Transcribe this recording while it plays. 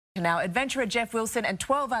Now, adventurer Jeff Wilson and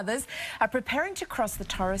 12 others are preparing to cross the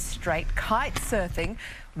Torres Strait kite surfing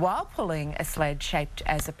while pulling a sled shaped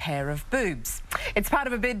as a pair of boobs. It's part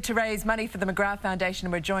of a bid to raise money for the McGrath Foundation,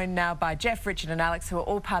 and we're joined now by Jeff, Richard and Alex, who are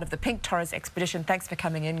all part of the Pink Torres expedition. Thanks for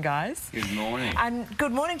coming in, guys. Good morning. And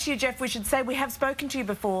good morning to you, Jeff. We should say we have spoken to you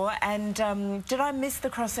before, and did I miss the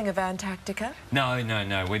crossing of Antarctica? No.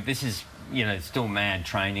 This is, still mad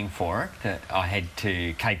training for it. I head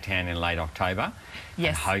to Cape Town in late October.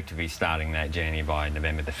 Yes. And hope to be starting that journey by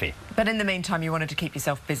November the 5th. But in the meantime, you wanted to keep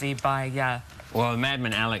yourself busy by... Well,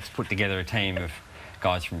 Madman Alex put together a team of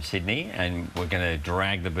guys from Sydney, and we're going to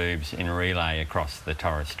drag the boobs in relay across the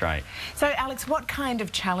Torres Strait. So, Alex, what kind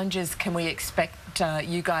of challenges can we expect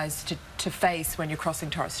you guys to face when you're crossing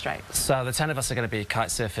Torres Strait? So the 10 of us are going to be kite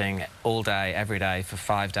surfing all day, every day for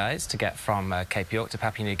 5 days to get from Cape York to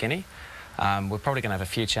Papua New Guinea. We're probably going to have a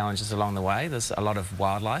few challenges along the way. There's a lot of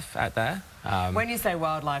wildlife out there. When you say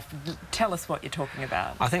wildlife, tell us what you're talking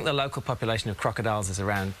about. I think the local population of crocodiles is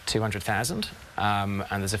around 200,000, and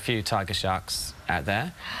there's a few tiger sharks out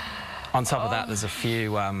there. On top of that, there's a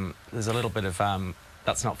few, there's a little bit of,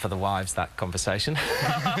 that's not for the wives, that conversation.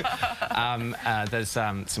 There's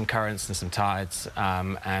some currents and some tides,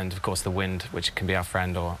 and of course the wind, which can be our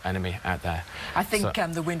friend or enemy out there. I think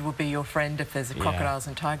the wind will be your friend if there's crocodiles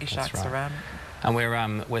and tiger sharks around. And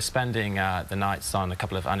we're spending the nights on a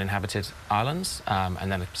couple of uninhabited islands,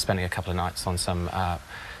 and then spending a couple of nights on some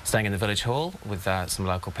staying in the village hall with some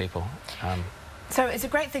local people. So it's a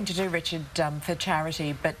great thing to do, Richard, for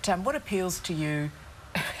charity. But what appeals to you?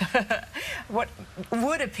 What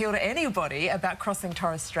would appeal to anybody about crossing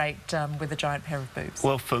Torres Strait with a giant pair of boobs?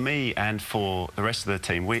 Well, for me and for the rest of the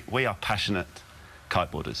team, we are passionate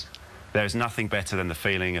kiteboarders. There is nothing better than the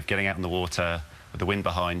feeling of getting out in the water with the wind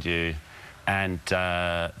behind you, and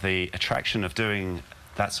the attraction of doing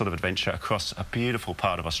that sort of adventure across a beautiful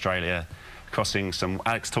part of Australia, crossing some...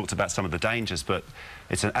 Alex talked about some of the dangers, but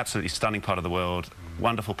it's an absolutely stunning part of the world,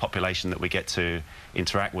 wonderful population that we get to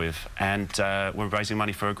interact with, and we're raising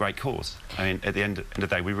money for a great cause. I mean, at the end of the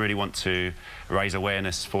day, we really want to raise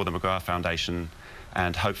awareness for the McGrath Foundation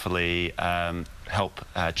and hopefully help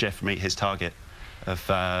Jeff meet his target of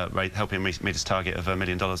helping meet his target of $1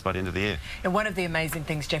 million by the end of the year. And one of the amazing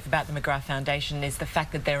things, Jeff, about the McGrath Foundation is the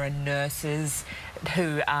fact that there are nurses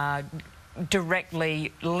who are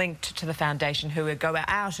directly linked to the foundation, who go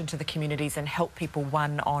out into the communities and help people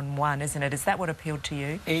one-on-one, isn't it? Is that what appealed to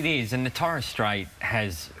you? It is, and the Torres Strait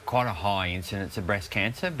has quite a high incidence of breast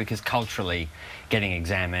cancer because culturally getting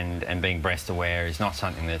examined and being breast aware is not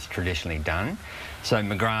something that's traditionally done. So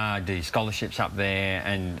McGrath do scholarships up there,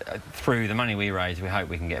 and through the money we raise, we hope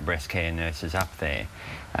we can get breast care nurses up there.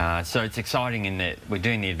 So it's exciting in that we're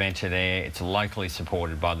doing the adventure there. It's locally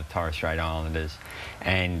supported by the Torres Strait Islanders,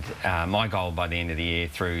 and my goal by the end of the year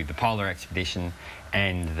through the Polar Expedition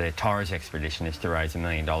and the Torres Expedition is to raise $1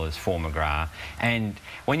 million for McGrath. And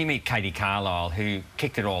when you meet Katie Carlisle, who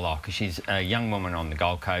kicked it all off, because she's a young woman on the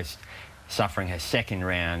Gold Coast suffering her second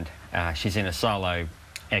round, she's in a solo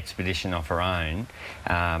expedition of her own,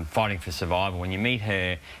 fighting for survival. When you meet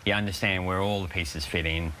her, you understand where all the pieces fit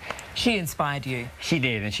in. She inspired you. She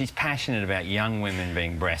did, and she's passionate about young women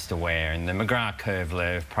being breast aware, and the McGrath Curve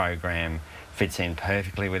Love program fits in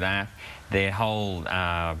perfectly with that. Their whole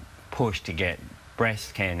push to get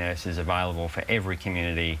breast care nurses available for every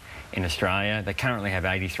community in Australia. They currently have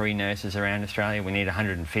 83 nurses around Australia. We need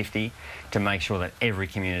 150 to make sure that every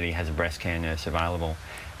community has a breast care nurse available.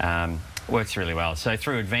 Works really well. So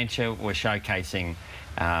through adventure, we're showcasing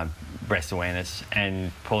breast awareness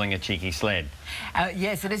and pulling a cheeky sled.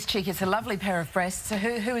 Yes, it is cheeky. It's a lovely pair of breasts. So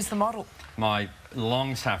who is the model? My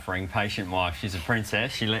long-suffering patient wife. She's a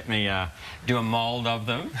princess. She let me do a mould of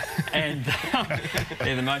them, and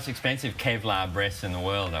they're the most expensive Kevlar breasts in the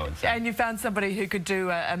world, I would say. And you found somebody who could do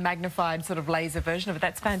a magnified sort of laser version of it.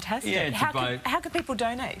 That's fantastic. Yeah, how can people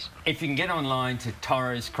donate? If you can get online to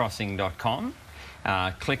torrescrossing.com,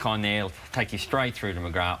 click on there, it'll take you straight through to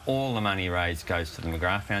McGrath. All the money raised goes to the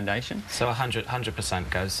McGrath Foundation. So 100%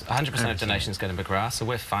 goes, 100% of donations go to McGrath, so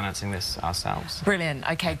we're financing this ourselves. Brilliant.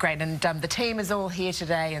 Okay, great. And the team is all here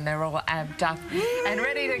today, and they're all amped up and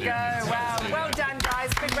ready to go. Wow, well done,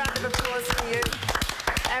 guys. Big round of applause for you.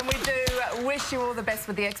 And we do wish you all the best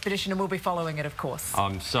with the expedition, and we'll be following it, of course.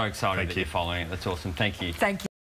 I'm so excited that you're following it. That's awesome. Thank you. Thank you.